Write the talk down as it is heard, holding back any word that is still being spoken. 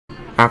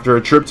After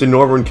a trip to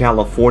Northern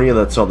California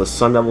that saw the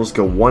Sun Devils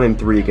go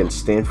 1-3 against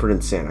Stanford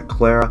and Santa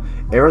Clara,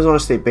 Arizona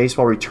State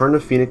baseball returned to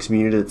Phoenix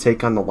Community to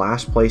take on the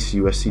last place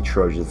USC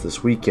Trojans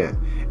this weekend,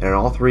 and in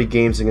all three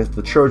games against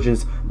the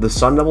Trojans, the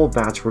Sun Devil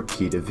bats were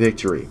key to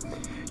victory.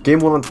 Game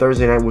 1 on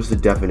Thursday night was the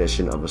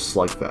definition of a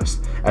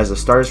slugfest, as the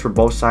starters for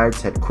both sides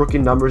had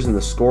crooked numbers in the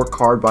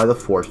scorecard by the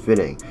fourth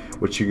inning,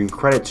 which you can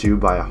credit to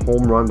by a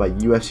home run by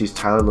USC's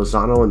Tyler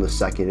Lozano in the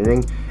second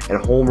inning,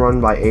 and a home run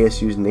by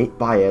ASU's Nate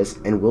Baez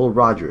and Will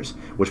Rogers,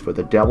 which put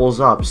the Devils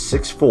up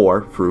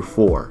 6-4 through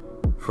 4.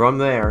 From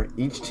there,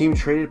 each team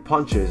traded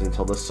punches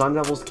until the Sun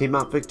Devils came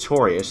out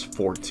victorious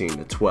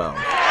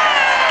 14-12.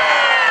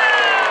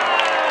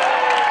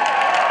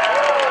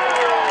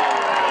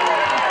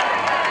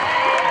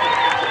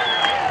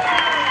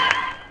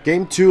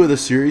 Game 2 of the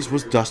series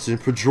was Dustin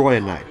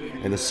Pedroia night,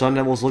 and the Sun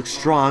Devils looked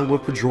strong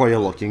with Pedroia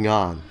looking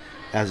on,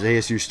 as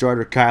ASU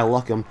starter Kyle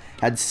Luckham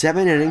had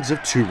 7 innings of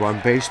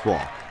 2-run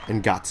baseball,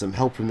 and got some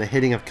help from the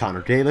hitting of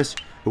Connor Davis,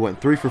 who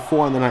went 3 for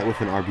 4 on the night with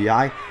an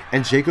RBI,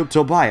 and Jacob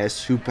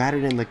Tobias, who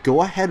batted in the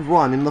go-ahead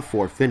run in the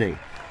fourth inning.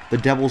 The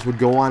Devils would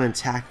go on and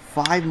tack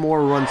 5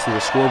 more runs to the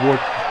scoreboard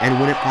and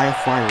win it by a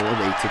final of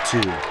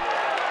 8-2.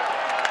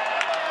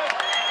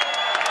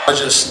 I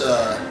just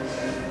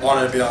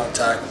wanted to be on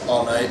attack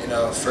all night.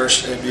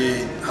 First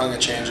AB hung a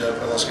changeup,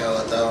 I wasn't going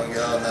to let that one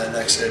go, and then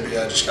next AB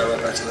I just got right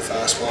back to the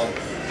fastball.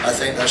 And I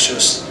think that's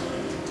just,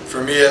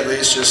 for me at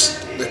least, just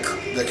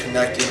the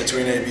connecting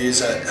between ABs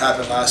that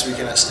happened last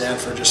weekend at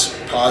Stanford, just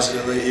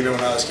positively, even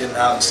when I was getting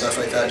out and stuff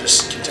like that,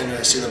 just continuing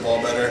to see the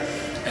ball better,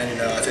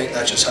 and I think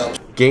that just helped.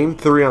 Game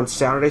 3 on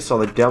Saturday saw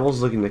the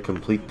Devils looking to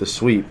complete the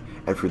sweep,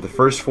 and for the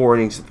first 4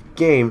 innings of the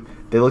game,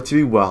 they looked to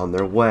be well on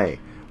their way.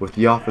 With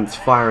the offense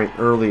firing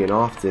early and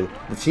often,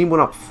 the team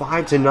went up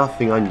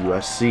 5-0 on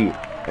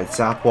USC, and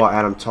Southpaw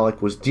Adam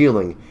Tulloch was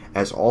dealing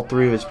as all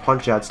 3 of his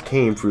punch-outs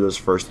came through those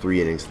first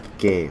 3 innings of the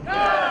game.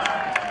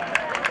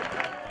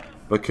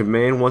 But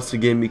command once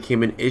again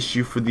became an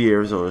issue for the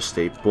Arizona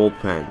State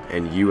bullpen,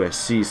 and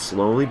USC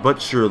slowly but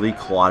surely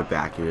clawed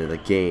back into the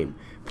game,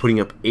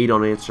 putting up 8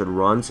 unanswered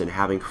runs and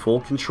having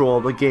full control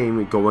of the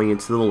game going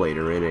into the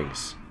later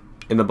innings.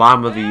 In the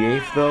bottom of the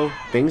 8th, though,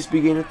 things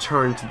began to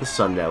turn to the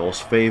Sun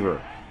Devils'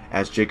 favor,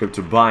 as Jacob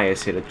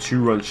Tobias hit a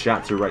 2-run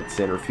shot to right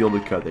center field to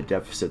cut the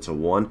deficit to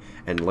 1,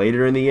 and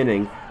later in the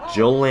inning,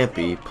 Joe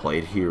Lampe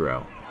played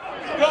hero.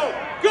 Go!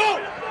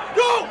 Go!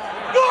 Go!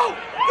 Go!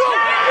 Go!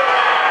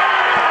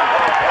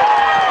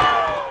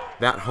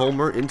 That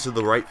homer into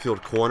the right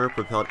field corner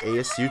propelled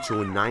ASU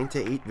to a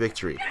 9-8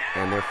 victory,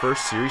 and their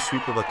first series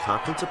sweep of a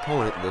conference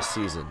opponent this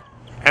season.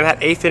 And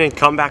that 8th inning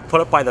comeback put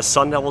up by the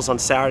Sun Devils on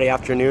Saturday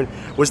afternoon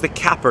was the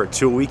capper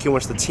to a week in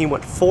which the team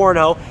went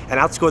 4-0 and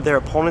outscored their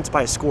opponents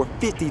by a score of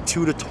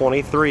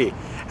 52-23.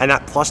 And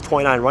that plus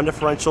 29 run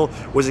differential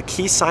was a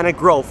key sign of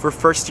growth for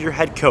first-year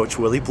head coach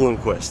Willie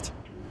Bloomquist.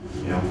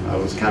 I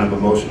was kind of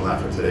emotional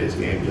after today's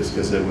game just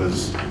because it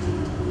was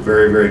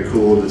very, very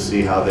cool to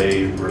see how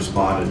they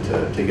responded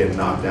to getting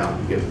knocked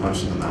down, getting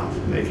punched in the mouth.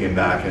 And they came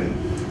back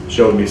and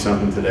showed me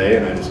something today,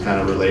 and I just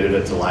kind of related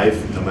it to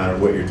life. No matter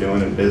what you're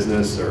doing in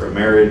business or a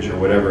marriage or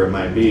whatever it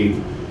might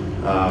be,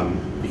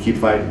 you keep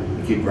fighting,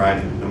 you keep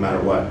grinding, no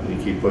matter what, and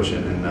you keep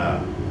pushing.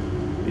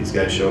 And these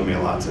guys showed me a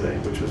lot today,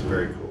 which was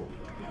very cool.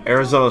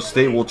 Arizona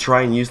State will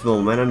try and use the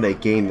momentum they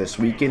gained this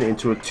weekend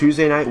into a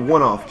Tuesday night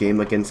one-off game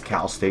against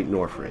Cal State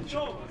Northridge.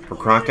 For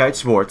Cronkite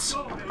Sports,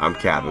 I'm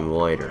Cavan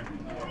Malayter.